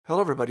Hello,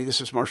 everybody. This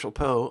is Marshall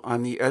Poe.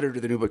 I'm the editor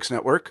of the New Books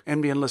Network.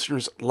 NBN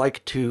listeners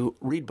like to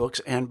read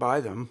books and buy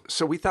them.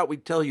 So we thought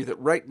we'd tell you that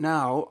right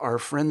now, our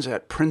friends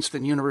at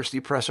Princeton University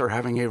Press are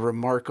having a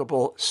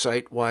remarkable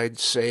site-wide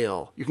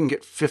sale. You can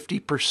get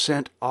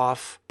 50%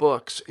 off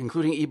books,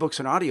 including ebooks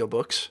and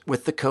audiobooks,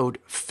 with the code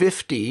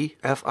 50,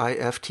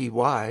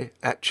 F-I-F-T-Y,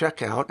 at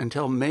checkout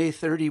until May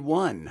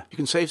 31. You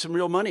can save some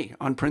real money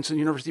on Princeton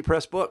University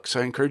Press books.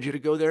 I encourage you to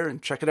go there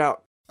and check it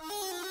out.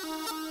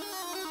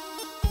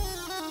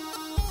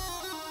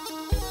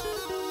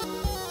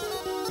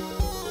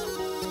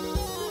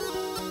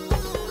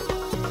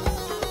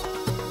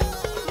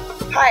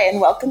 Hi,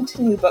 and welcome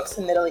to New Books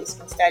in Middle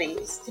Eastern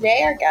Studies.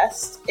 Today our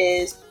guest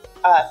is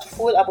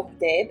Toufoul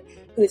Abu-Kdeib,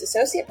 who is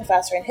Associate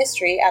Professor in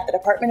History at the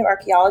Department of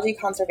Archaeology,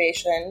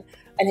 Conservation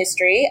and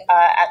History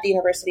at the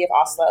University of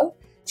Oslo.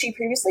 She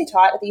previously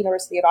taught at the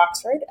University of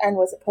Oxford and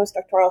was a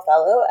postdoctoral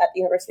fellow at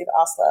the University of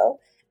Oslo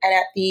and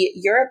at the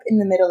Europe in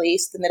the Middle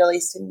East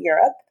in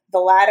Europe, the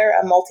latter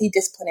a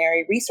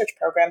multidisciplinary research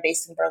program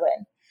based in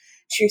Berlin.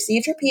 She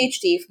received her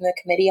PhD from the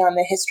Committee on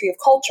the History of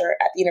Culture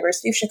at the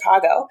University of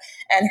Chicago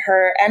and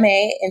her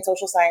MA in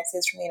Social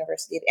Sciences from the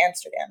University of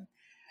Amsterdam.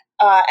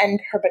 And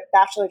her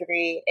bachelor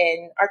degree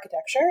in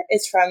architecture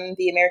is from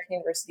the American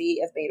University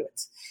of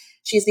Beirut.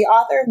 She is the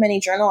author of many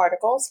journal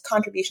articles,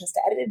 contributions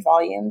to edited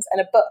volumes, and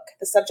a book,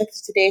 the subject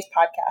of today's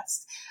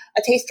podcast,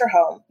 A Taste for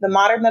Home, The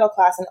Modern Middle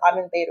Class in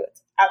Ottoman Beirut,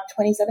 out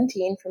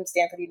 2017 from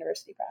Stanford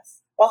University Press.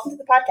 Welcome to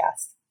the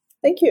podcast.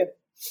 Thank you.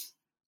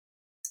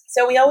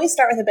 So we always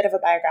start with a bit of a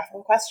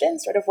biographical question,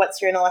 sort of what's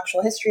your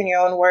intellectual history in your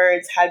own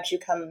words? How did you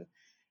come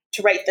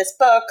to write this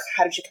book?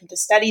 How did you come to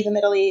study the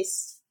Middle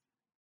East?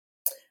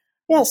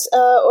 Yes,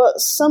 well,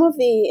 some of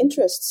the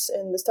interests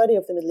in the study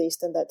of the Middle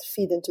East and that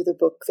feed into the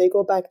book, they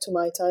go back to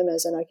my time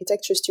as an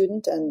architecture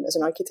student and as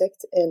an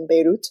architect in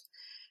Beirut,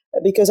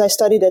 because I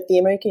studied at the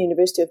American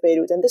University of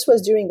Beirut. And this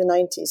was during the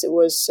 90s. It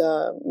was,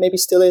 maybe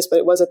still is, but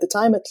it was at the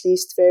time at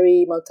least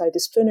very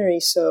multidisciplinary.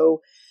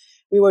 So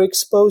we were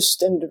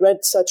exposed and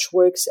read such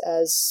works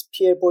as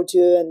Pierre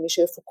Bourdieu and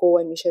Michel Foucault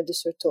and Michel de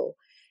Certeau.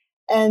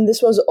 And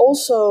this was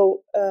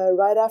also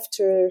right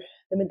after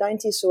the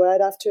mid-90s, so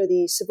right after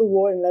the civil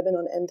war in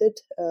Lebanon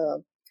ended.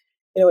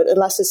 It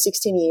lasted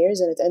 16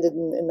 years and it ended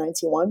in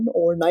 91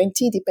 or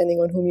 90, depending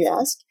on whom you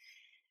ask.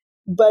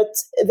 But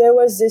there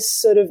was this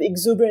sort of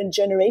exuberant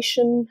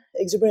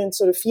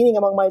sort of feeling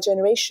among my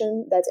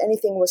generation that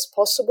anything was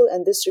possible.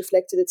 And this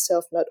reflected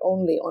itself not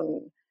only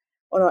on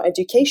our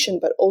education,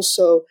 but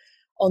also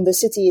on the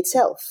city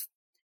itself.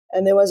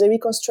 And there was a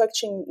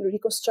reconstructing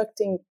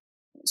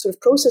sort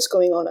of process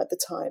going on at the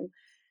time,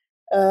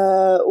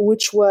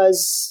 which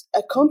was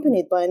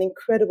accompanied by an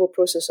incredible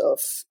process of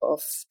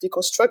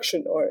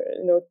deconstruction, or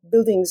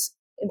buildings,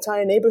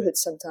 entire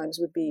neighborhoods sometimes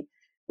would be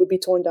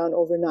torn down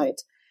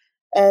overnight.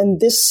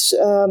 And this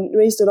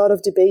raised a lot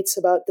of debates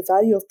about the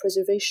value of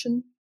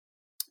preservation,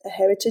 a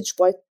heritage,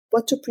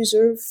 what to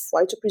preserve,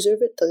 why to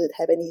preserve it, does it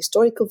have any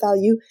historical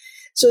value?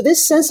 So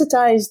this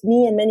sensitized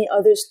me and many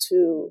others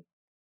to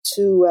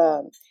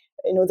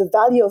the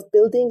value of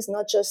buildings,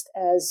 not just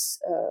as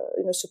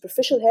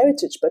superficial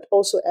heritage, but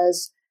also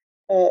as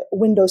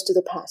windows to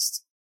the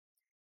past.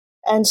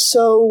 And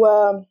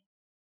so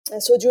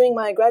during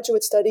my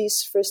graduate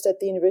studies, first at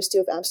the University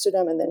of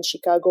Amsterdam and then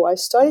Chicago, I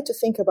started to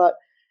think about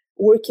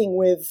working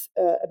with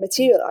a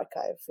material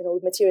archive,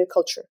 with material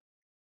culture,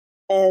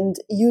 and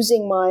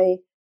using my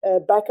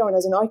background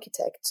as an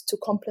architect to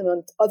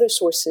complement other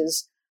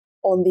sources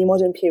on the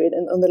modern period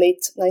and on the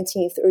late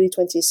 19th, early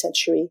 20th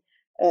century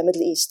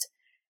Middle East.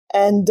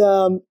 And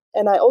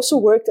I also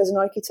worked as an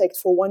architect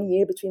for 1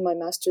 year between my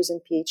master's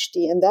and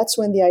PhD. And that's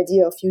when the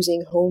idea of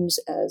using homes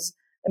as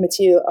a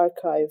material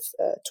archive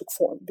took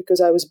form, because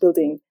I was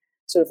building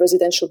sort of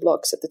residential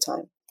blocks at the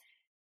time.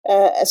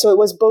 So it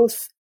was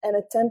both an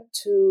attempt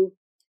to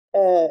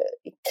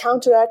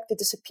counteract the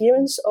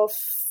disappearance of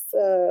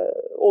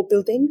all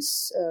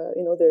buildings,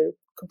 their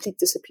complete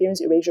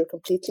disappearance, erasure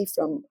completely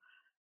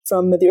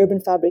from the urban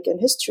fabric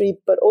and history,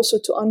 but also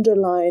to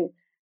underline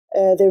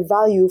their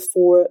value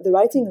for the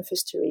writing of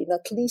history,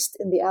 not least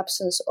in the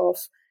absence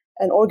of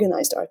an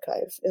organized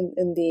archive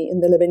in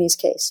the Lebanese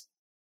case.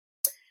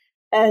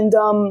 And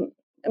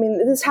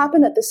this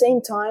happened at the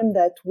same time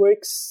that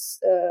works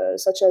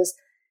such as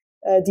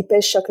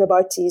Dipesh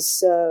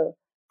Chakrabarty's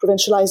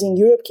Provincializing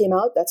Europe came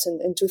out. That's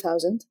in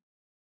 2000.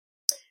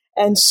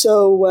 And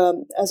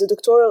so as a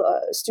doctoral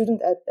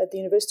student at the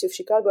University of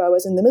Chicago, I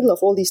was in the middle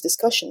of all these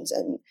discussions,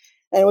 and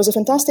it was a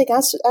fantastic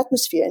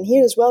atmosphere. And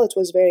here as well, it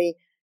was very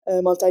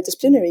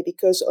multidisciplinary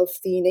because of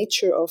the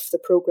nature of the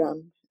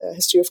program,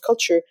 History of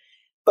Culture,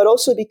 but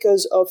also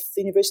because of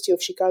the University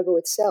of Chicago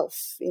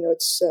itself.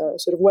 It's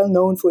sort of well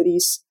known for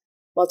these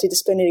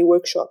multidisciplinary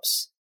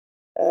workshops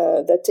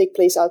that take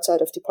place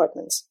outside of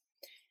departments.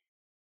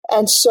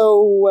 And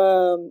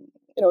so,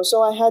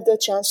 so I had the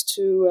chance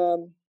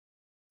to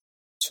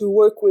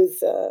work with,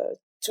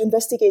 to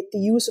investigate the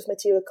use of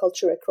material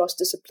culture across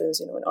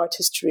disciplines, in art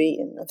history,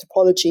 in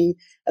anthropology,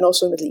 and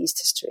also Middle East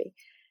history.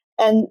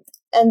 And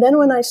then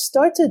when I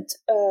started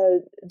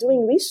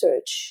doing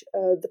research,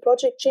 the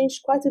project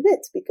changed quite a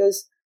bit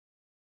because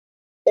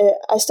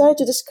I started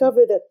to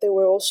discover that there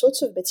were all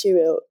sorts of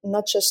material,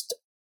 not just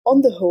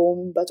on the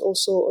home, but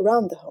also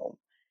around the home.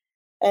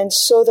 And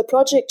so the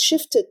project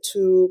shifted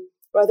to,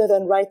 rather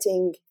than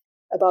writing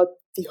about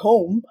the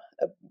home,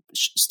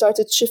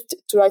 started shift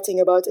to writing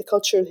about a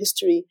cultural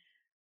history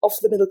of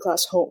the middle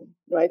class home,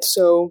 right?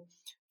 So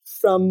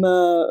from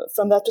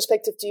that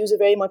perspective, to use a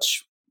very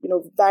much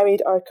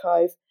varied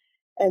archive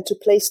and to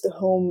place the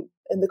home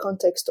in the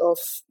context of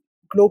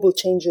global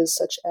changes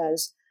such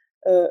as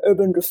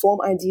urban reform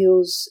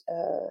ideals,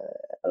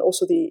 and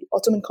also the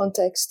Ottoman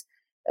context,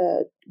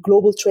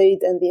 global trade,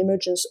 and the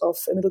emergence of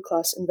a middle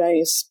class in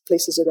various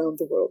places around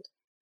the world.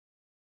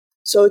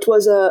 So it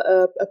was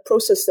a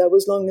process that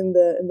was long in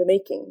the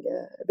making,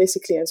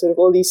 basically, and sort of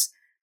all these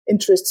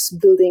interests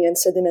building and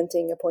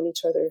sedimenting upon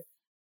each other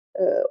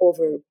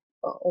over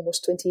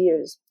almost 20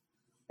 years.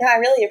 Yeah, I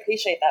really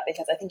appreciate that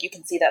because I think you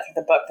can see that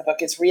through the book. The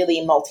book is really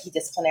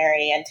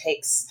multidisciplinary and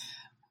takes,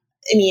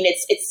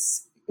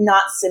 it's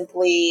not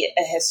simply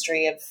a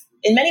history of,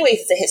 in many ways,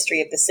 it's a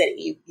history of the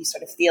city. You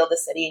sort of feel the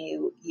city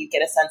and you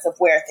get a sense of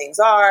where things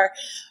are.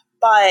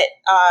 But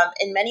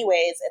in many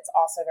ways, it's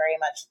also very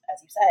much,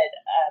 as you said,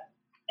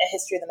 a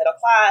history of the middle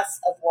class,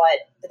 of what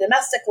the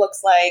domestic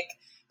looks like.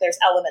 There's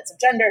elements of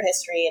gender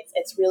history.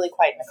 It's really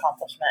quite an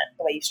accomplishment,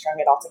 the way you strung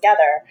it all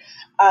together.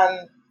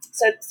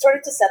 So sort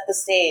of to set the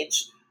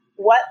stage,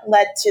 what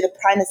led to the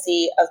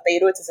primacy of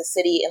Beirut as a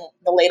city in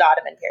the late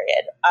Ottoman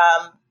period?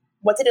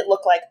 What did it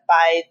look like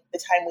by the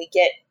time we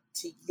get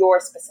to your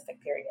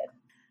specific period?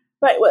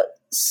 Right. Well,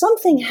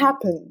 something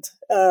happened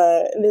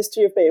in the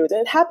history of Beirut,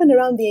 and it happened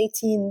around the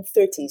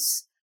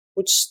 1830s,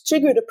 which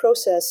triggered a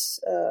process,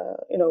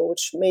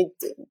 which made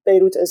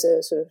Beirut as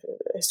a sort of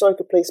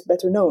historical place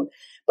better known.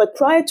 But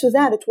prior to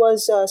that, it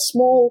was a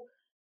small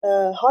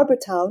harbor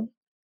town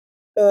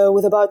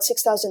with about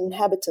 6,000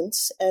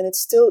 inhabitants, and it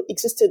still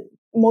existed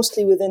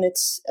mostly within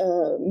its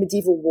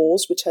medieval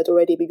walls, which had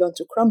already begun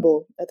to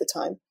crumble at the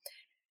time.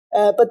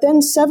 But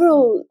then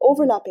several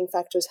overlapping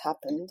factors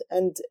happened,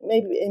 and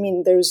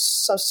there's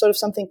sort of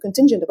something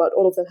contingent about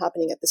all of them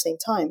happening at the same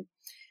time.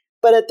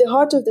 But at the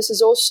heart of this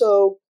is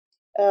also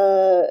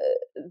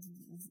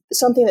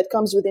something that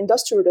comes with the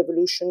Industrial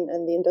Revolution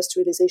and the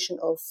industrialization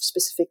of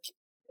specific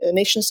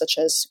nations such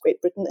as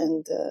Great Britain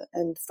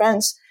and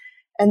France,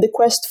 and the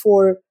quest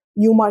for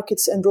new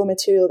markets and raw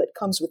material that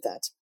comes with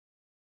that.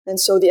 And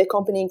so the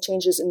accompanying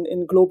changes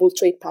in global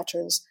trade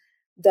patterns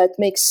that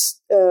makes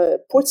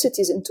port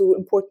cities into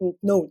important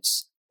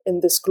nodes in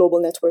this global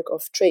network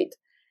of trade.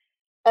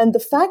 And the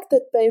fact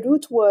that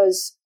Beirut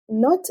was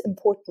not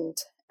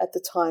important at the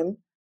time,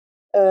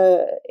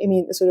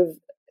 sort of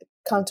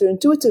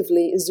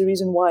counterintuitively, is the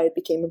reason why it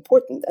became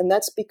important. And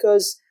that's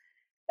because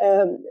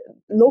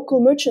local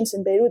merchants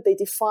in Beirut, they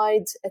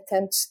defied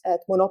attempts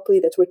at monopoly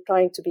that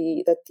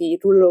the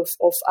ruler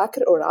of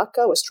Acre or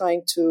Raqqa was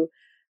trying to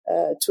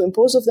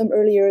impose of them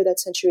earlier that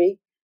century.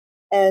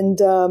 And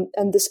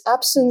this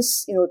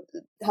absence,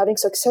 having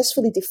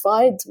successfully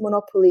defied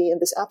monopoly, and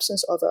this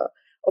absence of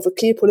a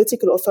clear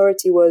political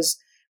authority was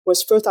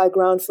fertile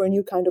ground for a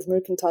new kind of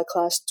mercantile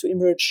class to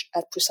emerge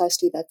at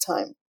precisely that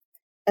time.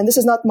 And this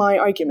is not my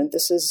argument.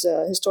 This is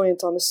historian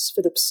Thomas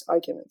Phillips'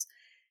 argument.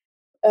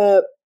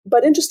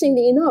 But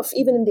interestingly enough,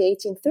 even in the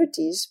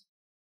 1830s,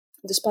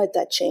 despite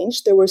that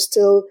change, there were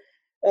still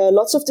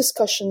lots of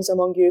discussions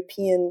among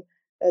European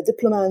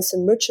diplomats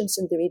and merchants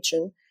in the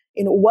region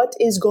what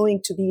is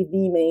going to be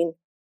the main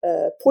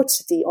port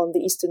city on the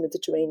Eastern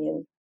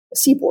Mediterranean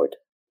seaboard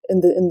in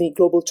the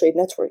global trade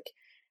network.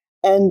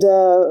 And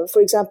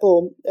for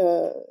example,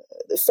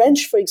 the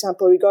French, for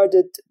example,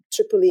 regarded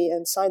Tripoli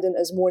and Sidon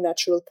as more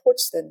natural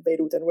ports than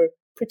Beirut, and were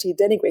pretty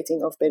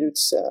denigrating of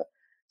Beirut's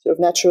sort of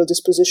natural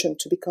disposition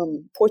to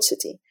become port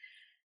city.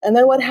 And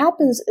then what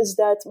happens is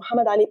that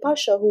Muhammad Ali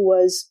Pasha, who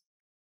was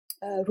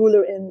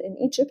ruler in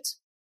Egypt,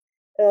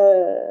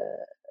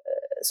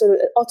 sort of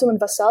an Ottoman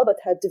vassal, but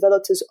had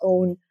developed his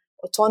own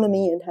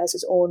autonomy and has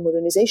his own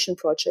modernization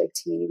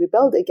project, he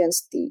rebelled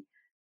against the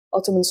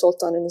Ottoman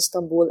Sultan in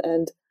Istanbul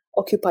and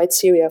occupied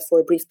Syria for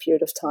a brief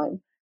period of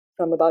time,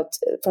 from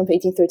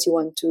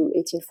 1831 to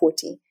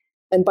 1840.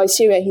 And by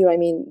Syria here, I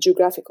mean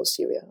geographical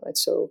Syria, right?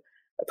 So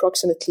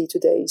approximately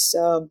today's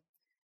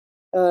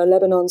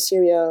Lebanon,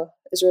 Syria,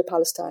 Israel,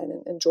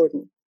 Palestine, and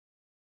Jordan.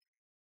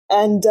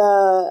 And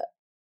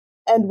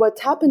what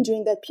happened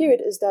during that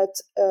period is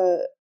that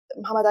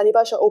Muhammad Ali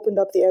Pasha opened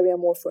up the area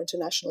more for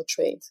international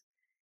trade.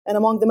 And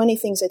among the many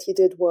things that he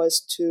did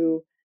was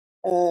to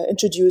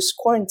introduce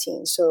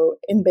quarantine, so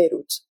in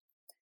Beirut.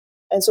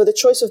 And so the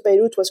choice of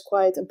Beirut was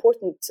quite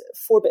important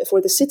for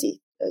the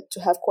city to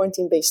have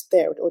quarantine based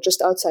there or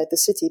just outside the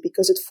city,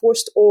 because it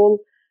forced all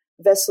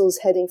vessels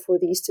heading for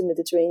the Eastern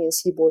Mediterranean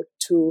seaboard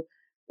to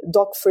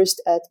dock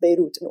first at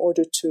Beirut in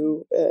order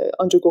to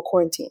undergo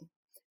quarantine,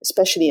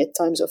 especially at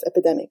times of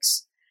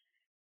epidemics.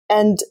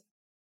 And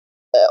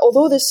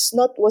although this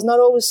was not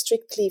always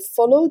strictly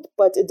followed,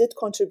 but it did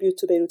contribute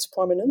to Beirut's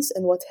prominence.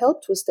 And what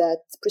helped was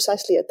that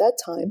precisely at that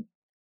time,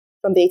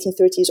 from the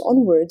 1830s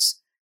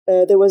onwards,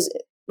 there was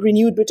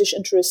renewed British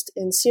interest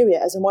in Syria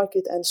as a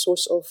market and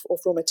source of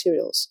raw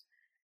materials.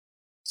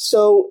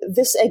 So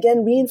this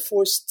again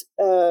reinforced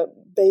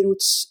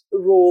Beirut's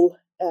role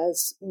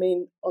as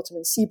main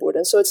Ottoman seaboard.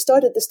 And so it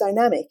started this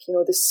dynamic,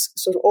 this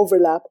sort of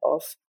overlap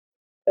of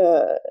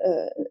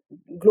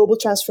global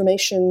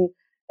transformation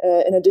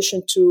in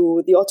addition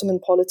to the Ottoman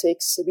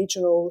politics,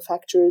 regional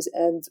factors,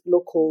 and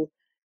local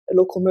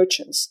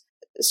merchants.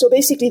 So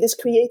basically, this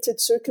created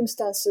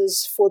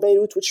circumstances for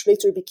Beirut, which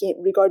later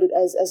became regarded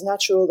as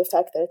natural. The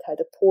fact that it had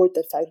a port,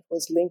 the fact it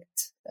was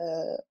linked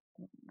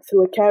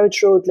through a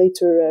carriage road,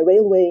 later a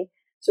railway,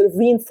 sort of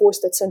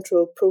reinforced that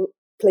central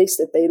place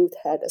that Beirut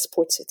had as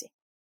port city.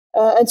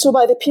 And so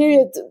by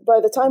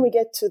the time we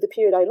get to the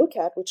period I look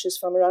at, which is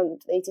from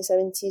around the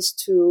 1870s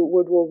to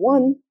World War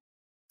I,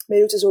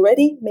 Beirut is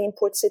already main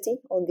port city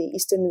on the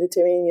Eastern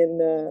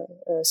Mediterranean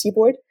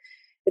seaboard.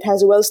 It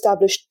has a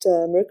well-established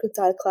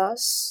mercantile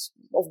class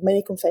of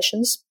many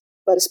confessions,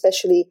 but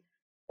especially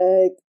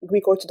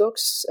Greek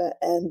Orthodox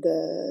and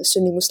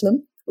Sunni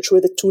Muslim, which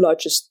were the two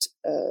largest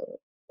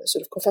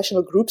sort of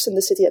confessional groups in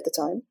the city at the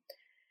time.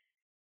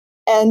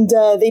 And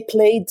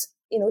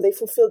they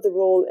fulfilled the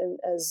role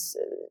as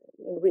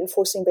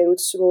reinforcing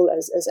Beirut's role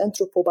as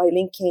entrepot by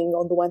linking,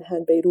 on the one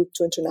hand, Beirut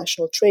to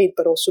international trade,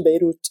 but also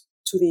Beirut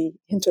to the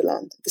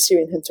hinterland, the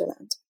Syrian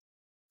hinterland.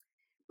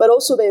 But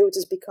also Beirut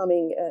is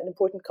becoming an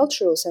important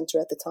cultural center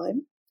at the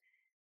time.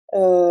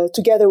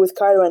 Together with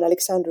Cairo and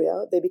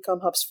Alexandria, they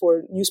become hubs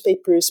for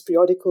newspapers,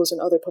 periodicals,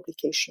 and other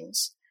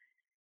publications.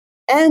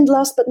 And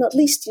last but not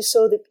least,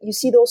 you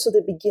see also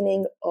the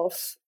beginning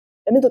of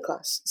a middle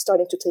class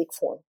starting to take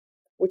form,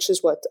 which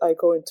is what I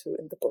go into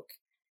in the book.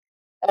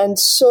 And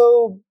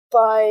so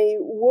by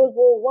World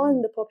War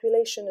I, the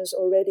population is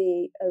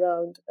already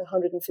around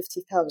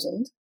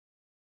 150,000.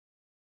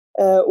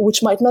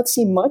 Which might not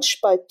seem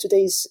much by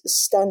today's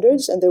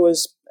standards, and there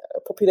was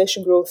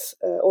population growth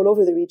all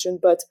over the region.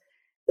 But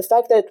the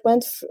fact that it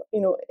went,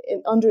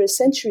 in under a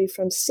century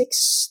from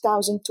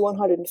 6,000 to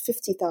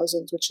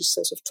 150,000, which is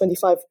sort of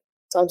 25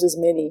 times as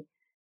many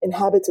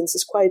inhabitants,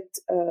 is quite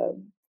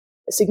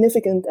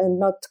significant and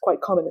not quite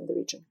common in the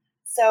region.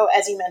 So,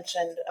 as you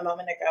mentioned a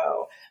moment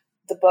ago,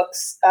 the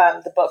book's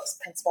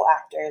principal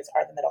actors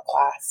are the middle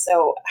class.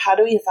 So, how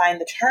do we define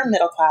the term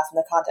middle class in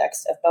the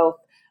context of both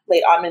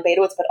late Ottoman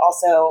Beirut, but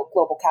also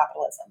global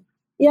capitalism?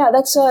 Yeah,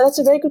 that's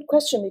a very good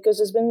question, because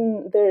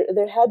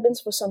there had been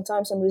for some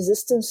time some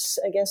resistance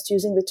against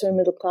using the term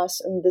middle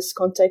class in this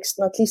context,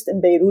 not least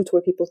in Beirut,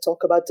 where people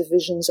talk about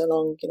divisions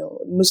along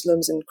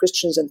Muslims and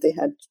Christians, and they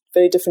had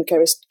very different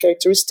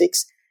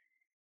characteristics.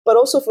 But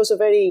also for some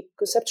very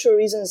conceptual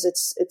reasons,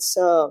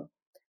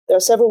 there are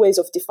several ways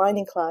of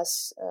defining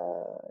class,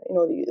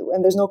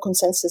 and there's no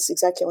consensus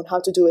exactly on how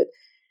to do it.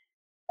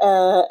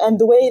 And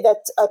the way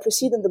that I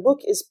proceed in the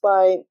book is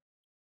by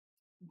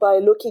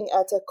looking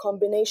at a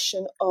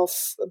combination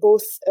of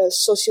both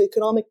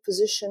socioeconomic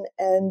position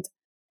and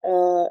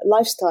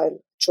lifestyle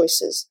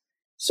choices.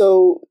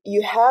 So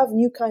you have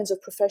new kinds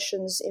of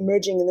professions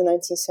emerging in the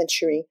 19th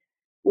century,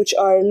 which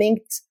are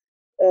linked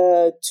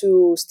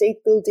to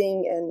state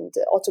building and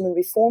Ottoman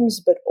reforms,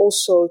 but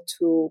also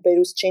to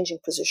Beirut's changing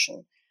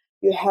position.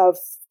 You have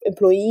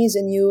employees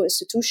in new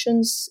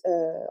institutions,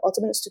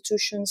 Ottoman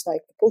institutions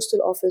like the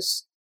postal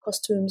office,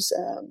 customs.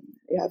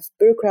 You have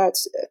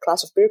bureaucrats, a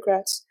class of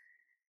bureaucrats.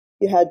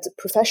 You had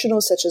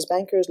professionals such as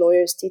bankers,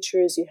 lawyers,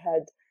 teachers. You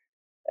had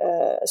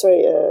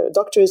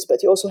doctors,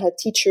 but you also had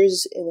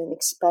teachers in an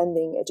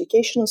expanding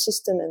educational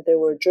system, and there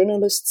were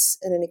journalists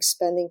in an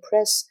expanding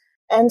press,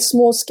 and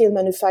small-scale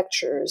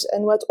manufacturers.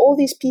 And what all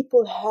these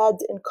people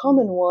had in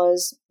common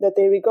was that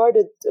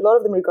a lot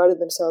of them regarded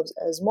themselves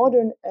as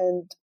modern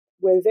and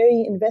were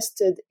very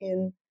invested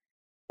in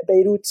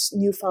Beirut's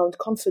newfound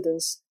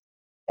confidence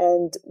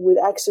and with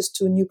access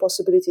to new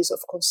possibilities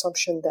of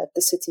consumption that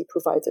the city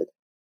provided.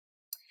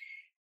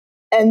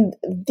 And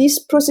these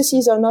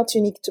processes are not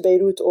unique to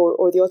Beirut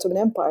or the Ottoman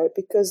Empire,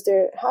 because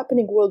they're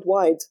happening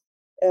worldwide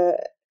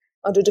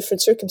under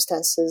different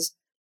circumstances,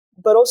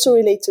 but also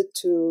related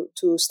to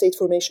state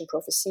formation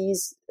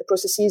processes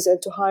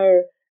and to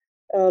higher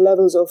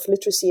levels of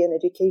literacy and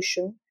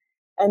education.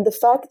 And the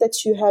fact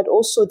that you had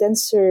also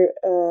denser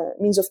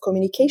means of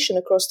communication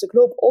across the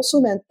globe also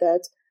meant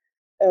that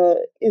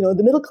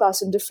the middle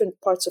class in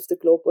different parts of the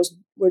globe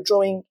were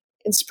drawing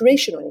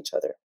inspiration on each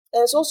other.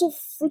 And it's also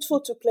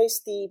fruitful to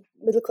place the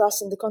middle class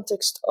in the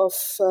context of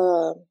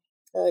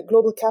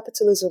global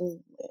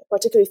capitalism,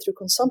 particularly through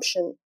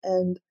consumption.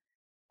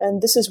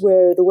 And this is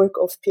where the work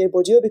of Pierre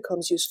Bourdieu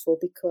becomes useful,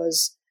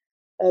 because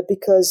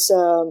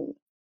the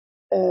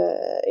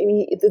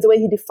way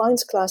he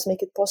defines class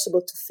make it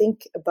possible to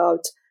think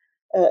about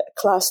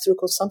class through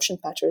consumption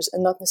patterns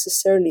and not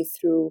necessarily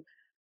through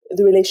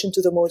the relation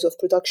to the modes of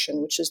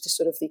production, which is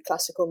the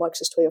classical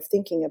Marxist way of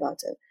thinking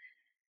about it.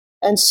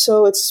 And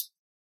so it's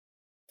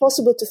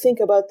possible to think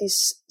about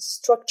these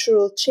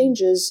structural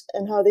changes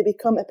and how they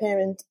become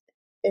apparent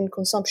in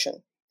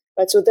consumption.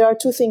 Right? So there are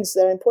two things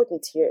that are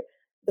important here.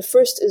 The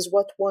first is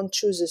what one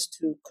chooses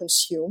to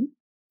consume,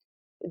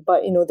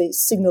 but they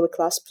signal a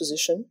class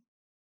position.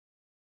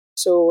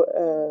 So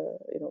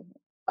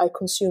I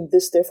consume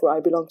this, therefore I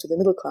belong to the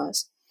middle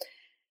class.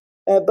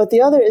 But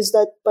the other is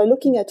that by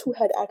looking at who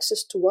had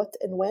access to what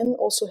and when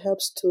also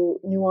helps to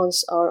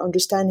nuance our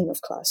understanding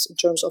of class in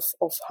terms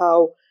of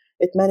how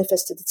it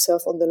manifested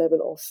itself on the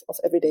level of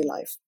everyday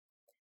life.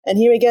 And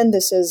here again,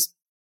 this is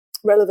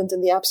relevant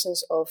in the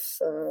absence of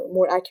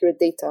more accurate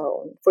data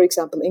on, for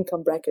example,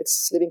 income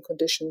brackets, living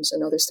conditions,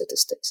 and other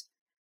statistics.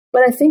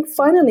 But I think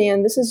finally,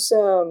 and this is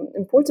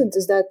important,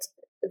 is that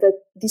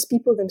these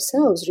people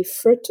themselves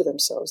refer to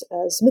themselves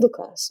as middle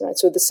class, right?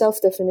 So the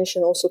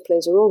self-definition also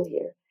plays a role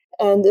here.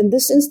 And in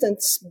this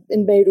instance,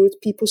 in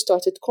Beirut, people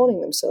started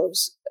calling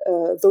themselves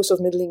those of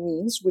middling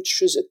means,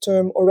 which is a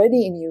term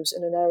already in use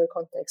in a narrow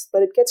context,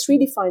 but it gets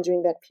redefined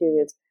during that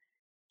period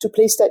to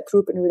place that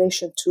group in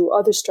relation to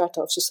other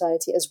strata of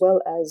society as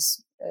well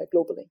as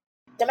globally.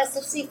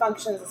 Domesticity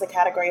functions as a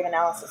category of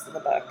analysis in the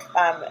book.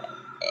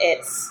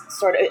 It's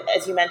sort of,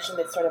 as you mentioned,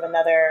 it's sort of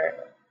another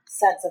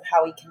sense of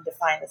how we can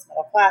define this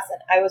middle class. And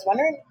I was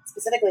wondering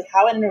specifically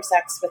how it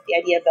intersects with the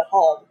idea of the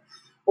home.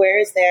 Where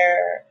is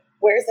there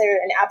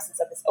an absence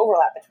of this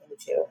overlap between the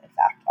two, in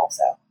fact,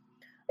 also?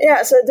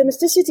 Yeah, so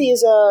domesticity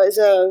is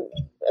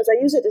as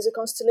I use it, is a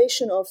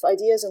constellation of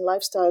ideas and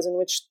lifestyles in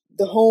which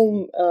the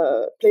home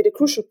played a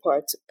crucial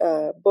part,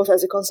 both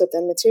as a concept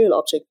and material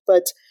object.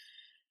 But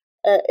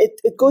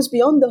it goes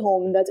beyond the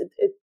home in that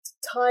it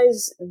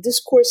ties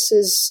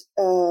discourses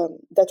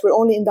that were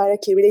only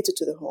indirectly related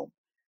to the home.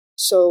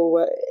 So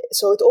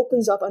it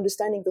opens up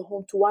understanding the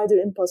home to wider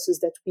impulses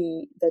that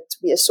we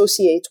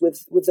associate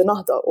with the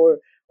Nahda or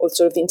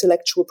sort of the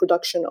intellectual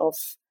production of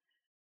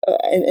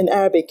in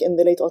Arabic in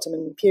the late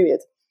Ottoman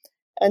period.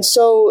 And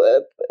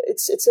so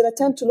it's an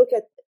attempt to look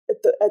at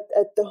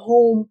the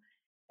home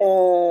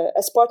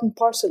as part and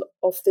parcel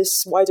of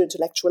this wider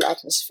intellectual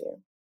atmosphere.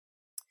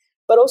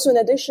 But also in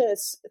addition,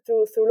 it's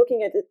through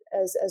looking at it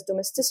as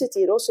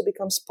domesticity, it also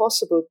becomes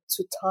possible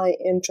to tie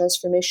in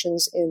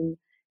transformations in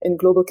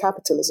global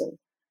capitalism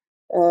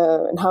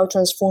and how it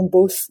transformed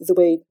both the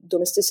way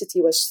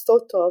domesticity was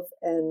thought of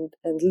and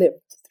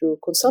lived through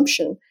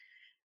consumption,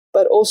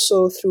 but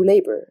also through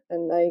labor.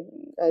 And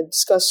I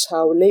discuss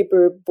how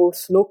labor,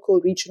 both local,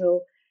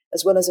 regional,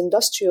 as well as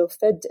industrial,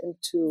 fed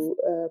into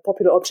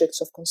popular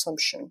objects of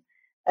consumption,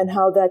 and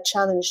how that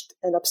challenged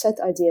and upset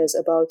ideas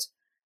about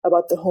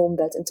the home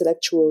that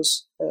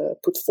intellectuals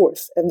put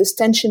forth. And this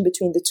tension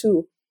between the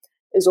two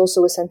is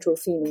also a central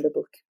theme in the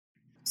book.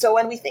 So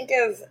when we think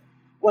of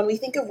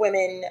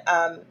women,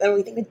 when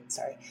we think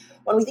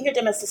of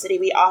domesticity,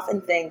 we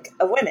often think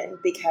of women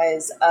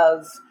because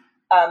of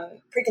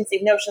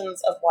preconceived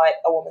notions of what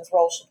a woman's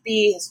role should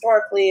be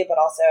historically, but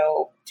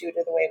also due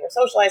to the way we're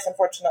socialized,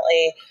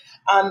 unfortunately.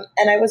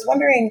 And I was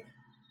wondering,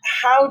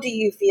 how do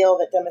you feel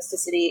that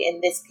domesticity in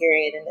this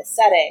period, in this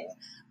setting,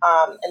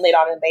 and later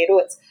on in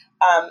Beirut,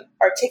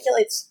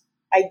 articulates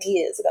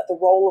ideas about the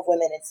role of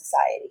women in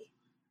society?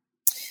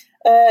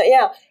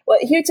 Well,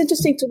 here it's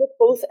interesting to look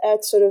both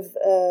at sort of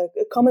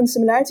common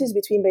similarities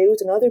between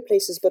Beirut and other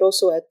places, but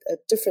also at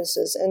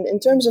differences. And in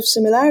terms of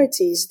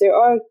similarities, there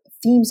are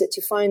themes that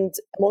you find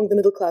among the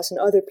middle class in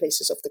other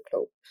places of the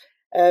globe.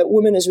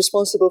 Women is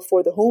responsible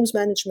for the homes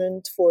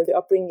management, for the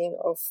upbringing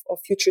of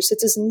future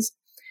citizens.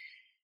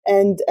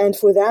 And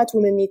for that,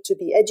 women need to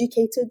be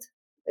educated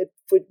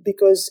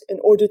because in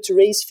order to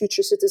raise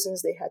future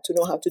citizens, they had to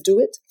know how to do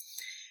it.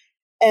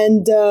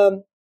 And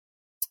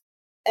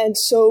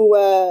so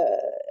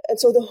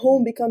the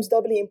home becomes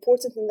doubly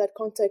important in that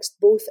context,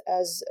 both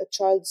as a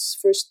child's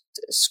first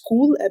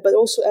school, but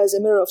also as a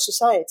mirror of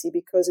society,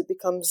 because it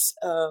becomes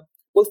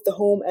both the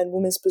home and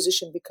women's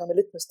position become a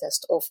litmus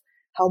test of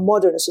how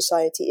modern a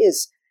society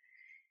is.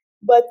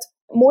 But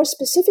more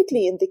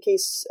specifically, in the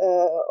case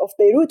of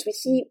Beirut, we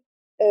see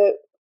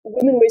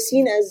women were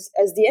seen as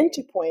the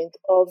entry point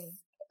of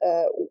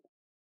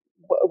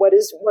what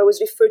was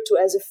referred to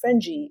as a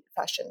fringy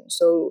fashion,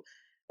 so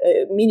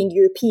meaning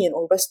European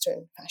or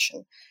Western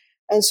fashion.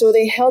 And so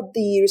they held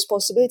the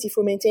responsibility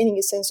for maintaining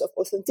a sense of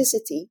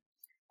authenticity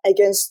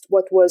against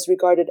what was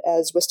regarded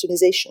as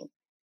Westernization.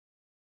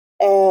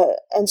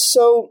 And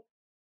so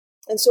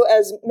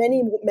as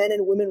many men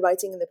and women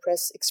writing in the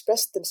press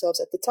expressed themselves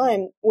at the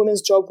time,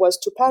 women's job was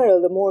to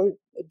parallel the more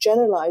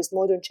generalized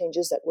modern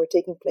changes that were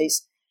taking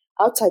place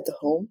outside the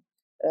home,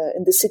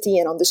 in the city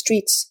and on the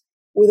streets,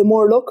 with a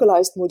more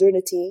localized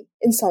modernity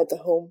inside the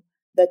home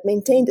that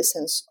maintained a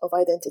sense of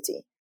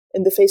identity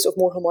in the face of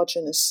more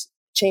homogeneous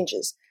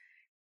changes.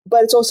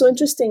 But it's also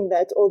interesting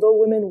that although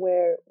women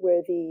were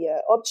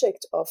the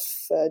object of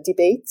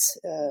debate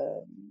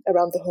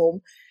around the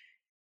home,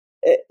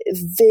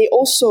 they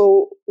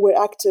also were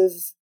active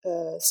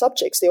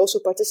subjects. They also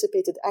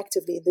participated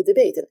actively in the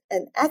debate.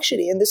 And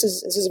actually, and this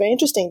is very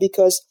interesting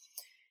because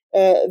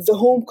the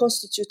home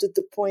constituted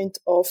the point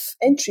of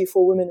entry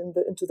for women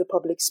into the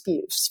public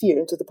sphere,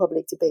 into the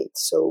public debate.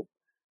 So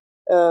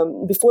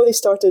before they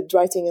started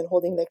writing and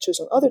holding lectures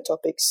on other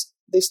topics,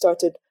 they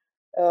started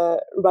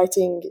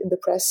writing in the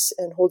press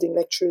and holding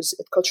lectures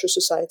at cultural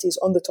societies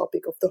on the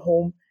topic of the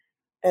home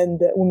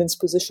and women's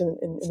position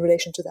in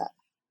relation to that.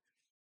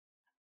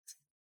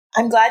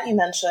 I'm glad you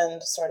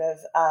mentioned sort of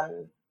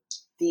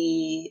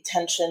the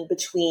tension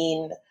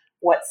between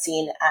what's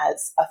seen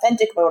as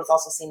authentic, but what's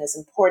also seen as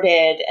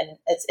imported. And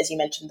as you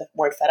mentioned, the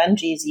word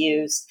Faranji is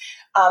used.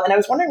 And I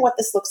was wondering what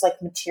this looks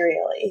like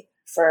materially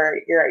for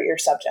your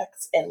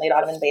subjects in late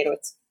Ottoman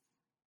Beirut.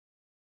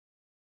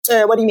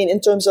 What do you mean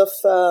in terms of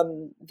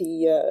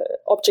the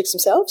objects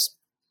themselves?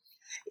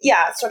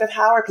 Yeah, sort of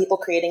how are people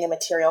creating a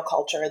material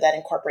culture that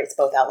incorporates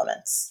both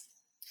elements?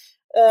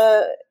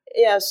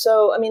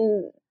 So I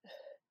mean,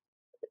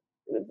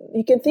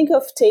 you can think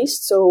of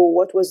taste. So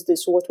what were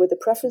the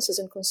preferences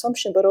in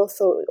consumption, but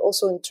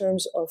also in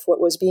terms of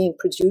what was being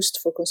produced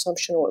for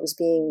consumption, what was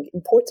being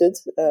imported.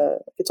 I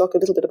could talk a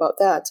little bit about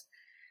that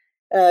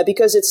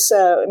because it's.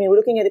 We're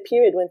looking at a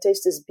period when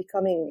taste is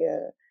becoming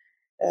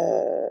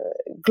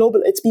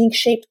global. It's being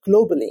shaped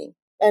globally,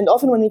 and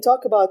often when we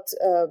talk about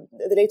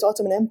the late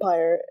Ottoman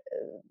Empire,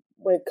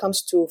 when it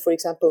comes to, for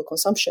example,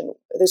 consumption,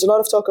 there's a lot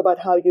of talk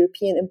about how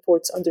European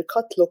imports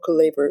undercut local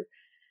labor.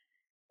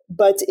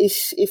 But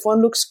if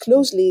one looks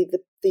closely,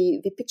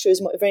 the picture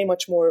is very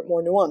much more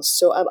nuanced.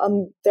 So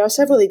there are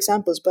several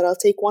examples, but I'll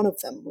take one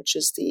of them, which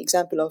is the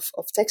example of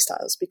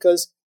textiles,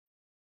 because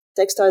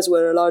textiles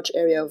were a large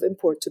area of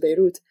import to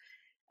Beirut,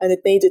 and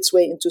it made its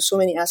way into so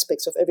many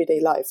aspects of everyday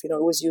life. You know,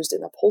 it was used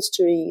in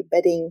upholstery,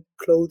 bedding,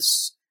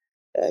 clothes,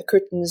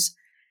 curtains.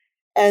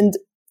 And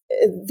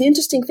the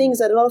interesting thing is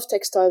that a lot of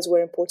textiles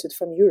were imported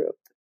from Europe,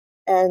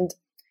 and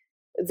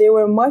they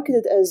were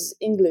marketed as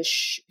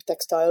English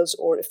textiles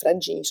or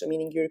Franji, so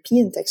meaning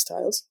European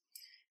textiles.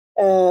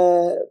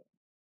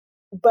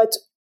 But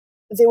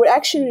they were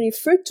actually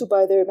referred to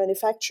by their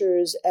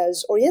manufacturers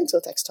as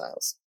Oriental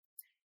textiles.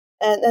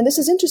 And this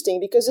is interesting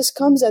because this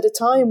comes at a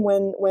time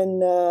when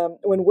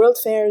world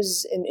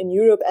fairs in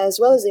Europe as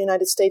well as the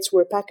United States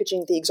were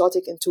packaging the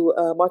exotic into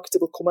a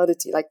marketable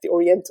commodity, like the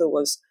Oriental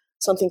was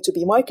something to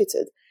be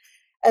marketed.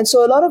 And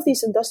so a lot of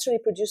these industrially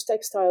produced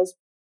textiles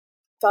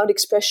found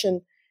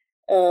inspiration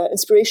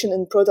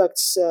in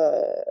products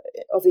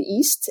of the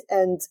East,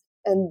 and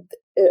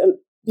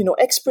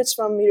experts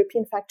from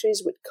European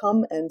factories would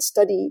come and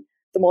study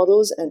the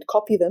models and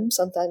copy them,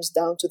 sometimes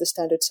down to the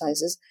standard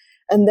sizes,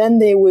 and then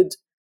they would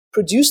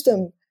produce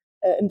them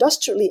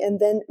industrially and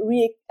then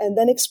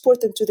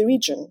export them to the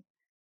region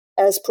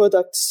as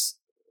products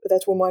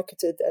that were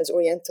marketed as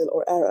Oriental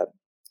or Arab,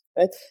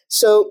 right?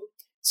 So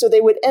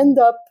they would end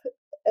up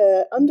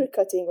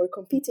undercutting or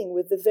competing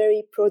with the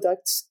very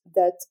products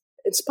that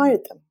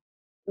inspired them.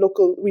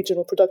 Local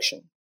regional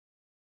production.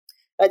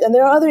 Right? And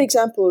there are other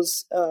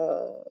examples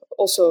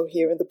also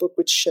here in the book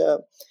which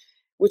show,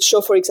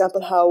 for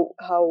example,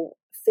 how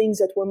things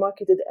that were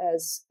marketed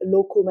as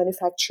local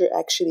manufacture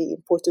actually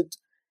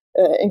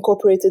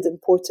incorporated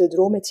imported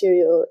raw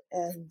material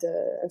and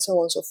so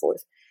on and so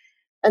forth.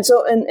 And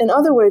so in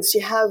other words, you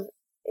have,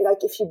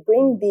 like, if you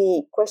bring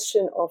the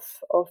question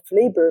of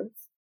labor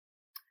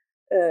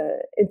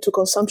into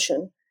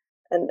consumption,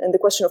 and the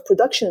question of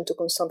production into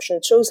consumption,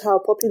 it shows how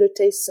popular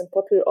tastes and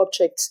popular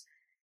objects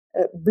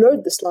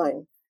blurred this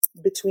line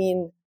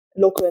between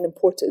local and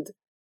imported,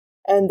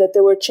 and that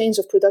there were chains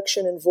of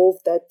production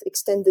involved that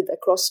extended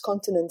across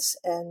continents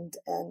and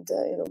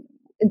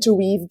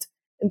interweaved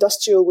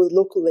industrial with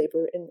local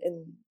labor in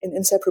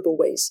inseparable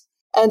ways.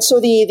 And so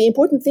the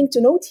important thing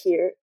to note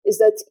here is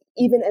that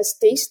even as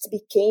taste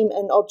became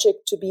an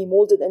object to be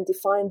molded and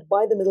defined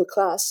by the middle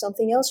class,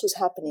 something else was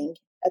happening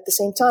at the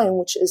same time,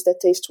 which is that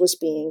taste was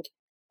being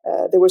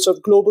there were sort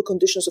of global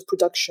conditions of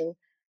production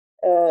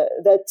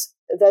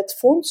that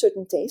formed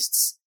certain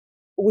tastes,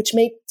 which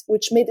made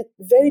it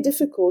very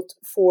difficult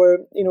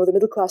for the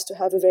middle class to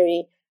have a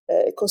very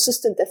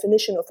consistent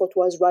definition of what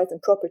was right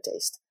and proper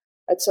taste.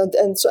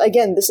 And so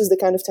again, this is the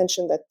kind of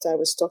tension that I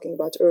was talking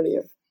about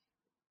earlier.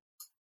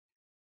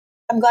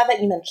 I'm glad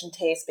that you mentioned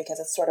taste because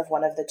it's sort of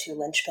one of the two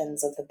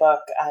linchpins of the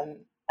book.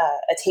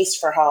 A taste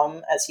for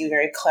home, as you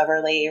very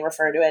cleverly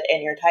refer to it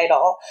in your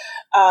title.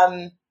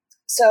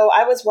 So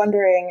I was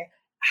wondering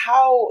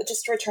how,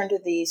 just to return to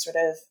the sort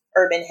of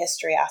urban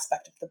history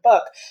aspect of the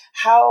book,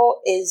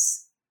 how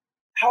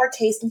are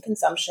taste and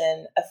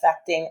consumption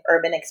affecting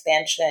urban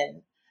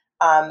expansion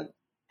and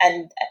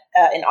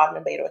in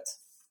Ottoman Beirut?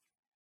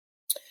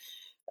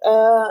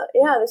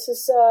 This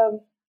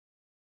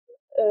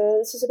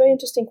is a very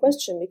interesting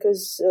question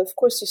because, of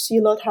course, you see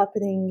a lot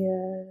happening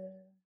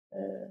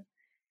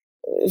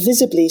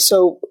visibly.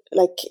 So,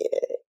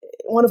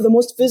 one of the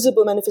most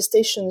visible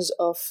manifestations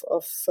of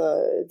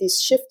these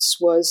shifts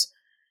was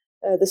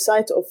the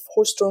sight of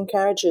horse-drawn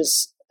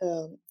carriages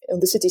on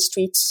the city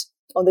streets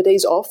on the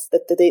days off,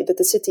 that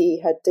the city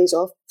had days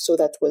off. So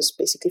that was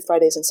basically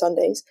Fridays and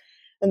Sundays.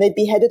 And they'd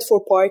be headed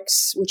for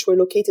parks which were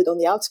located on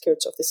the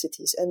outskirts of the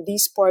cities. And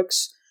these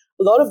parks,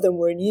 a lot of them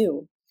were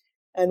new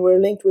and were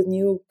linked with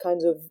new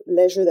kinds of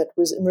leisure that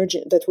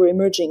were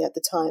emerging at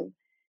the time.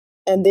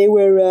 And they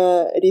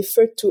were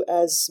referred to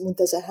as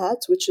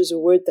muntazahat, which is a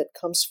word that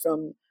comes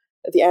from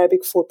the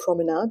Arabic for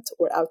promenade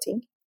or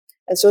outing.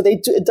 And so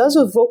it does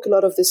evoke a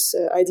lot of this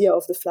idea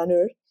of the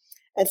flaneur,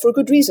 and for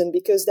good reason,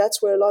 because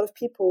that's where a lot of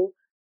people,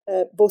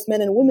 both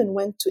men and women,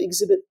 went to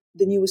exhibit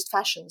the newest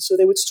fashions. So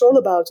they would stroll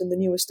about in the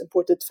newest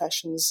imported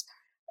fashions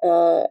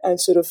and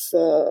sort of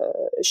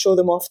show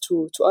them off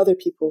to other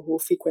people who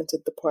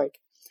frequented the park.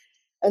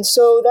 And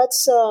so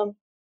that's a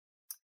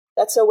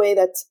way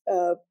that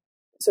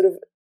sort of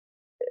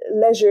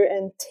leisure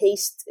and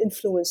taste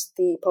influenced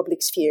the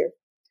public sphere.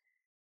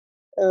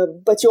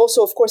 But you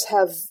also, of course,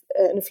 have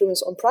an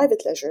influence on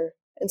private leisure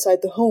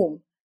inside the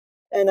home.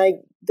 And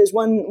there's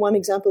one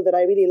example that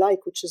I really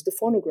like, which is the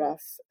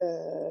phonograph,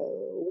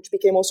 which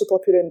became also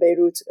popular in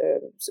Beirut,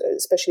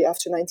 especially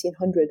after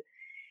 1900.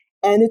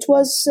 And it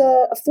was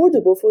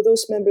affordable for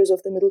those members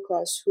of the middle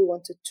class who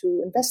wanted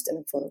to invest in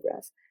a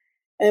phonograph.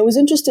 And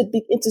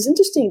it is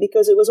interesting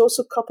because it was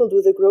also coupled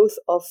with the growth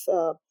of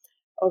a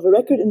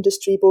record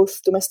industry,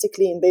 both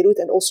domestically in Beirut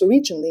and also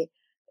regionally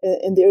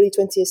in the early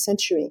 20th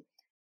century.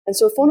 And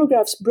so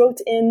phonographs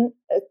brought in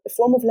a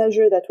form of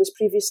leisure that was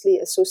previously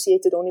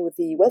associated only with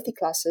the wealthy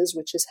classes,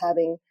 which is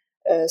having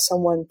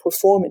someone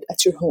perform it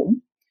at your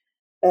home.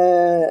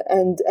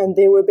 And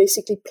they were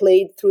basically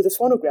played through the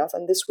phonograph,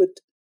 and this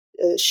would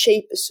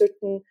shape a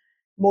certain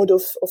mode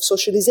of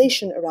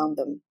socialization around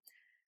them.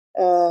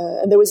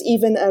 And there was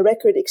even a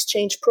record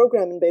exchange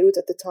program in Beirut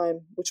at the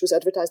time, which was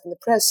advertised in the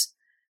press,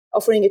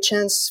 offering a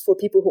chance for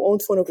people who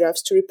owned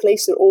phonographs to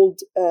replace their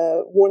old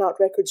worn-out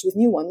records with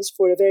new ones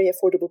for a very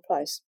affordable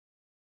price.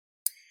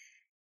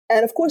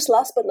 And of course,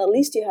 last but not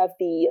least, you have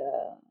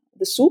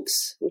the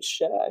souks,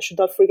 which I should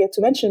not forget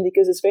to mention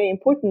because it's a very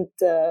important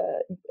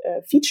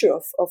feature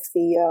of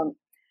the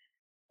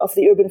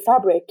urban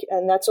fabric,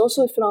 and that's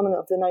also a phenomenon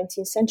of the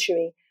 19th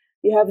century.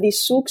 You have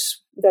these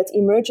souks that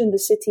emerge in the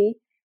city,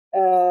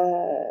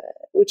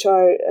 which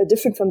are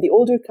different from the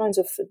older kinds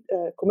of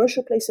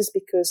commercial places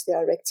because they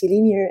are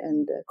rectilinear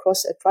and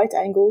cross at right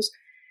angles.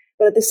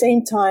 But at the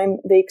same time,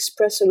 they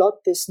express a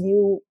lot this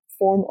new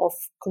form of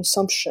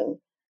consumption,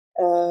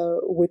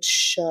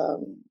 which,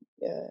 and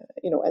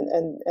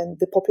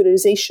the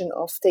popularization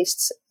of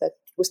tastes that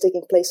was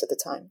taking place at the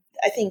time.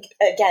 I think,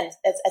 again,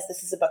 as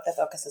this is a book that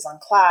focuses on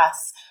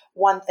class,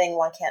 one thing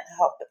one can't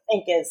help but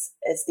think is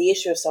the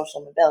issue of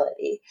social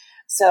mobility.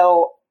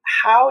 So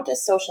how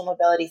does social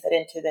mobility fit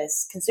into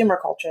this consumer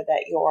culture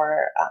that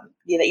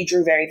you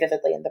drew very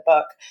vividly in the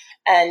book?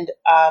 And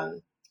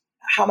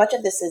how much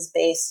of this is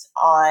based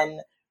on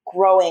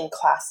growing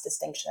class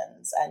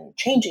distinctions and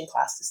changing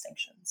class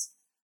distinctions?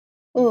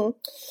 At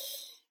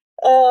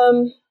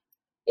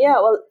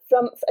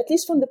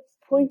least from the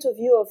point of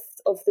view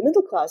of the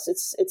middle class,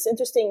 it's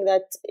interesting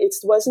that it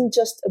wasn't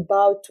just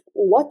about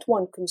what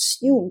one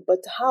consumed,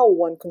 but how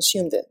one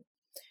consumed it.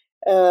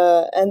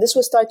 And this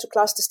was tied to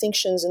class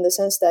distinctions in the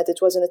sense that it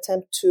was an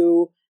attempt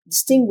to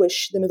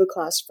distinguish the middle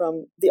class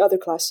from the other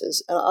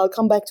classes. And I'll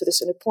come back to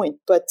this in a point.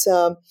 But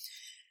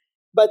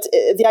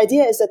the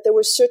idea is that there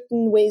were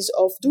certain ways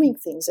of doing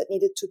things that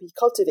needed to be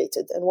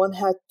cultivated. And one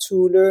had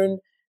to learn,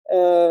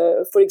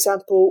 for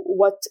example,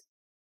 what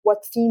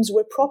themes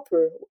were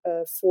proper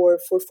for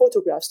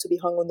photographs to be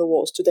hung on the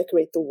walls, to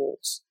decorate the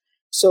walls.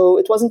 So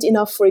it wasn't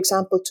enough, for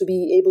example, to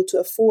be able to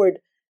afford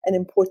an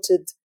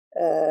imported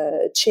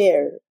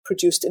chair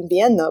produced in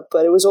Vienna,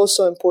 but it was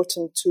also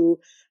important to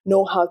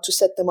know how to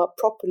set them up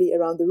properly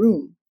around the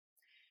room.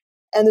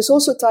 And it's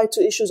also tied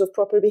to issues of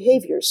proper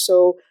behavior.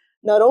 So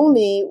not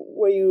only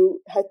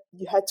you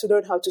had to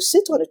learn how to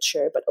sit on a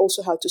chair, but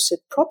also how to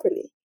sit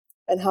properly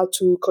and how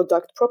to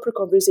conduct proper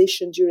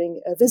conversation during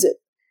a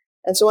visit.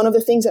 And so one of the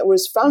things that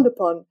was frowned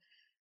upon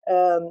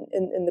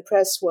in the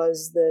press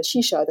was the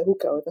shisha, the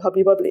hookah, or the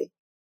hubbly-bubbly,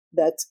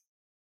 that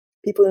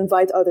people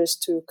invite others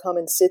to come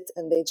and sit,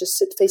 and they just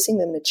sit facing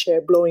them in a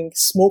chair, blowing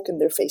smoke in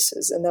their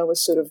faces. And that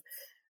was sort of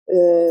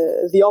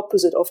the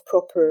opposite of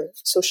proper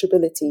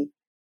sociability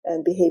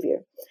and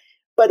behavior.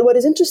 But what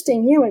is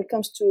interesting here when it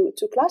comes to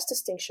class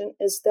distinction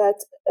is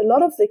that a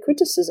lot of the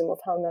criticism of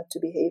how not to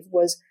behave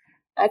was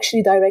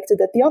actually directed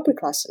at the upper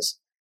classes,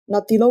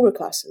 not the lower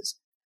classes,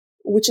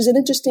 which is an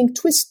interesting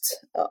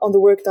twist on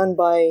the work done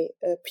by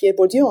Pierre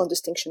Bourdieu on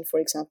distinction, for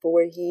example,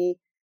 where he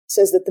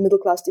says that the middle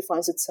class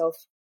defines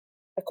itself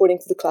according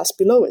to the class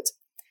below it.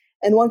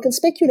 And one can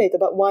speculate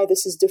about why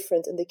this is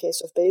different in the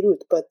case of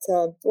Beirut. But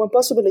one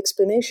possible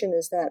explanation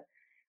is that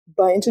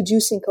by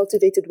introducing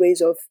cultivated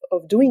ways of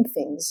doing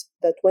things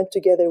that went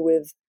together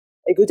with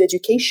a good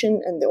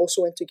education, and they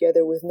also went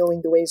together with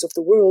knowing the ways of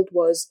the world,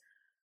 was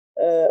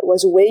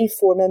a way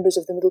for members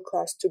of the middle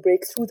class to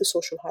break through the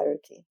social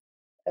hierarchy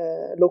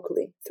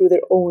locally through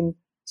their own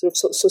sort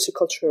of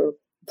sociocultural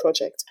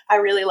project. I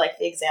really like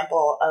the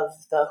example of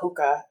the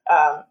hookah,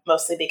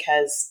 mostly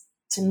because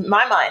to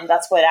my mind,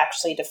 that's what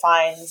actually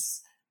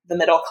defines the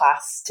middle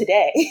class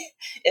today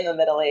in the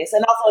Middle East.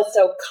 And also it's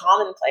so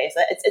commonplace.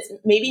 It's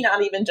maybe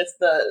not even just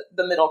the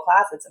middle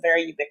class. It's a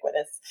very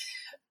ubiquitous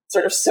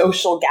sort of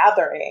social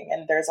gathering.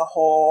 And there's a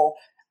whole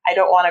I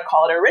don't want to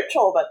call it a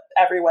ritual, but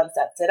everyone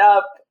sets it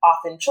up.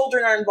 Often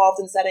children are involved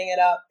in setting it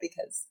up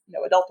because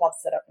no adult wants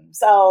to set up for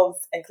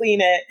themselves and clean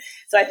it.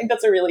 So I think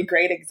that's a really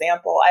great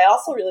example. I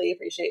also really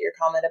appreciate your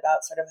comment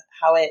about sort of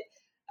how it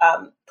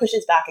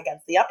pushes back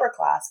against the upper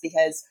class,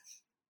 because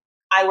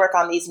I work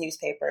on these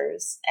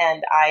newspapers,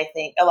 and I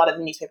think a lot of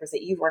the newspapers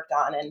that you've worked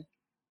on, and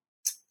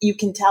you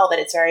can tell that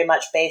it's very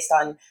much based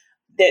on,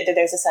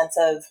 there's a sense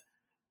of,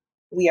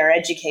 we are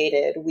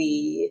educated,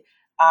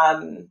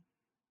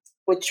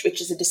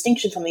 which is a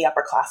distinction from the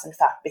upper class, in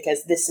fact,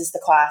 because this is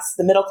the class,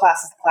 the middle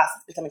class is the class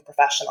that's becoming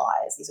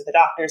professionalized. These are the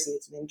doctors,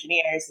 these are the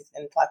engineers, these are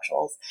the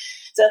intellectuals.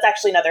 So that's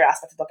actually another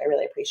aspect of the book I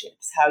really appreciate,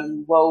 is how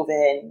you wove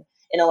in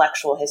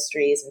intellectual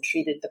histories and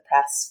treated the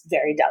press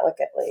very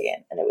delicately.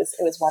 And it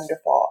was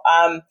wonderful.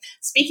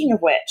 Speaking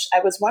of which, I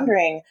was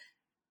wondering,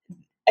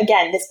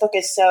 again, this book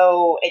is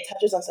it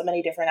touches on so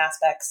many different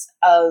aspects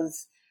of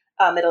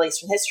Middle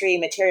Eastern history,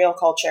 material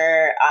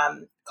culture,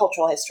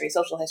 cultural history,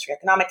 social history,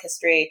 economic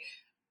history.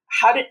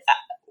 How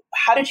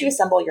did you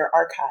assemble your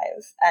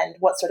archive, and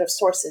what sort of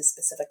sources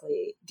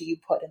specifically do you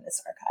put in this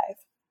archive?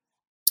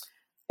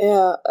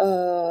 Yeah,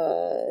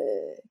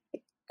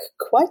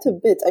 quite a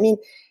bit. I mean,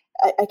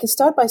 I can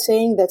start by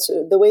saying that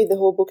the way the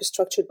whole book is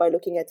structured, by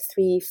looking at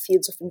 3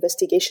 fields of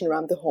investigation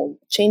around the home: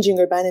 changing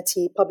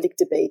urbanity, public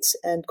debates,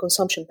 and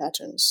consumption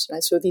patterns.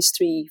 Right. So these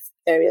 3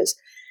 areas,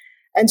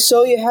 and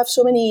so you have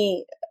so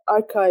many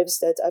archives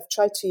that I've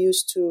tried to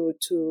use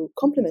to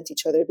complement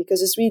each other,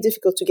 because it's really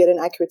difficult to get an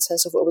accurate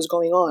sense of what was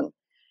going on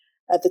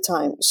at the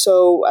time.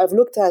 So I've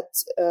looked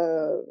at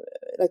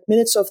like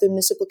minutes of the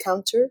municipal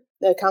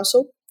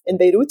council in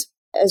Beirut,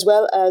 as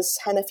well as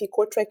Hanafi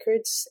court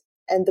records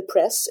and the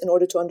press, in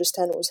order to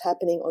understand what was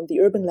happening on the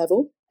urban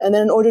level. And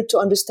then in order to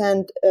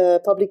understand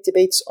public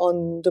debates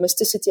on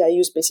domesticity, I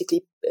use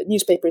basically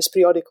newspapers,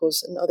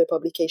 periodicals, and other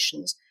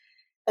publications.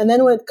 And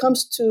then when it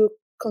comes to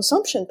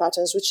consumption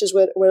patterns, which is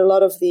where a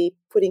lot of the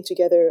putting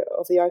together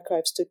of the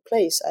archives took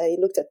place, I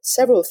looked at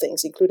several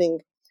things,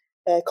 including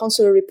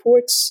consular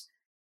reports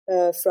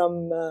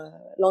from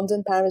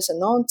London, Paris, and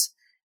Nantes.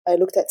 I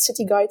looked at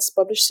city guides,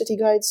 published city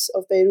guides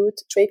of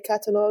Beirut, trade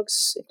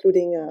catalogs,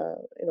 including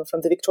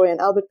from the Victoria and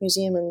Albert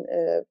Museum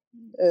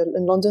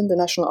in London, the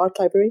National Art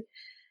Library,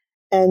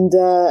 and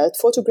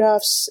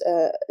photographs,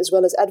 as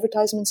well as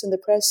advertisements in the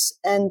press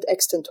and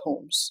extant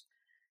homes.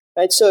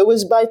 Right, so it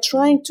was by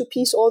trying to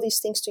piece all these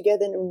things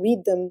together and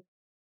read them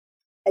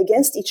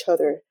against each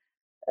other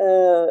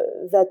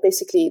that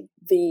basically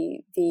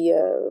the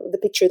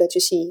picture that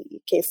you see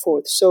came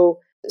forth.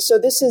 So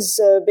this is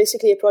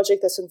basically a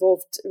project that's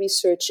involved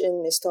research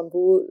in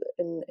Istanbul,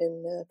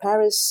 in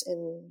Paris,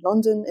 in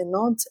London, in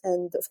Nantes,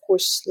 and of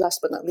course, last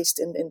but not least,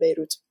 in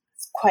Beirut.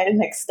 It's quite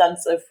an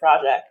extensive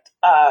project,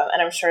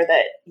 and I'm sure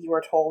that you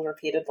were told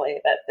repeatedly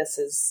that this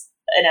is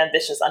an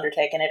ambitious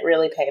undertaking. It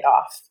really paid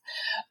off.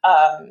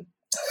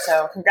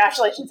 So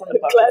congratulations on the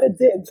book. Glad it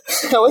did.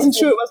 I wasn't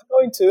sure it was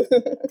going to.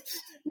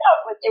 No,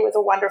 it was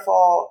a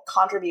wonderful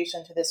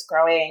contribution to this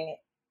growing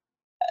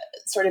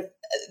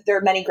there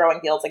are many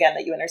growing fields, again,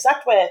 that you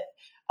intersect with.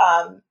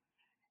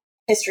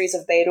 Histories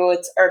of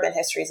Beirut, urban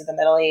histories of the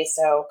Middle East.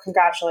 So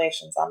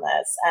congratulations on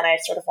this. And I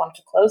sort of wanted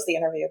to close the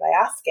interview by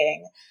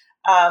asking,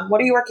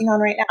 what are you working on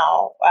right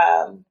now?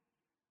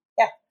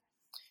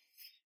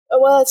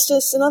 Well, it's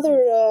just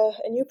another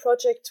a new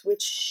project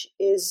which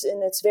is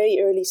in its very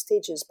early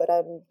stages, but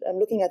I'm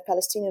looking at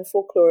Palestinian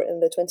folklore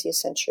in the 20th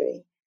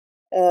century,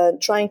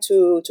 trying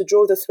to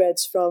draw the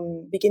threads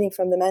beginning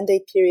from the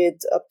Mandate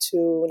period up to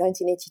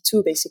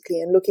 1982, basically,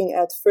 and looking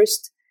at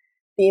first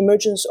the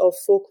emergence of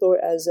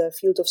folklore as a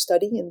field of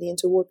study in the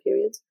interwar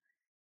period,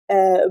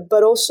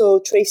 but also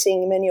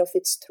tracing many of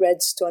its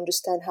threads to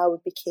understand how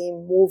it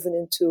became woven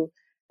into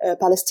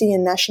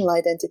Palestinian national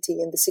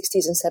identity in the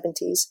 60s and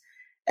 70s.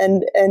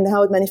 And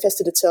how it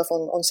manifested itself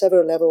on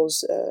several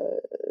levels,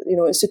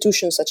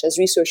 institutions such as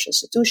research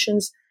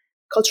institutions,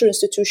 cultural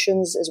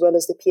institutions, as well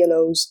as the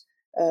PLO's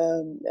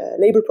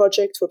labor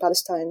project for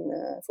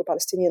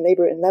Palestinian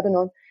labor in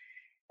Lebanon,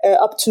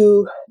 up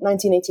to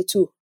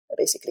 1982,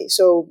 basically.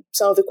 So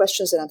some of the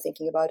questions that I'm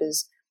thinking about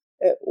is,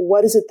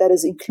 what is it that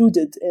is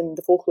included in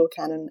the folklore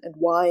canon, and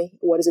why?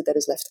 What is it that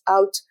is left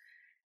out?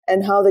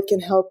 And how that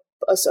can help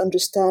us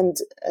understand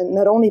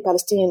not only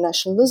Palestinian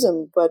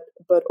nationalism, but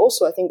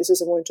also, I think this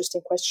is a more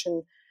interesting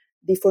question,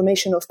 the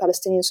formation of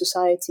Palestinian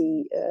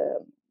society,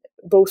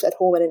 both at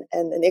home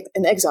and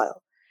in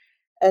exile.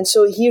 And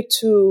so here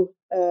too,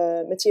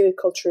 material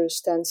culture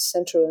stands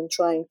central in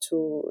trying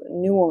to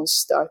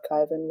nuance the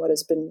archive and what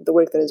has been the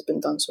work that has been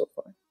done so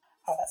far.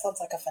 Oh, that sounds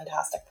like a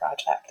fantastic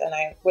project, and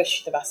I wish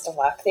you the best of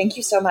luck. Thank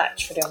you so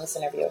much for doing this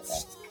interview with me.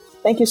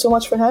 Thank you so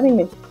much for having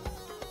me.